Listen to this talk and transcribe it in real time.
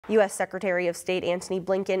U.S. Secretary of State Antony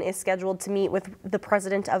Blinken is scheduled to meet with the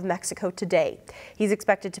president of Mexico today. He's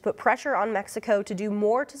expected to put pressure on Mexico to do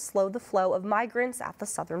more to slow the flow of migrants at the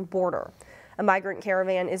southern border. A migrant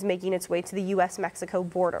caravan is making its way to the U.S.-Mexico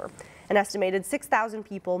border. An estimated 6,000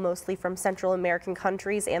 people, mostly from Central American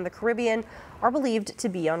countries and the Caribbean, are believed to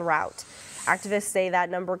be en route. Activists say that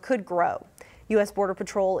number could grow. U.S. Border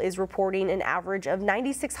Patrol is reporting an average of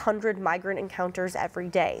 9,600 migrant encounters every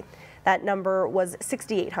day. That number was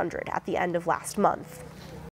 6,800 at the end of last month.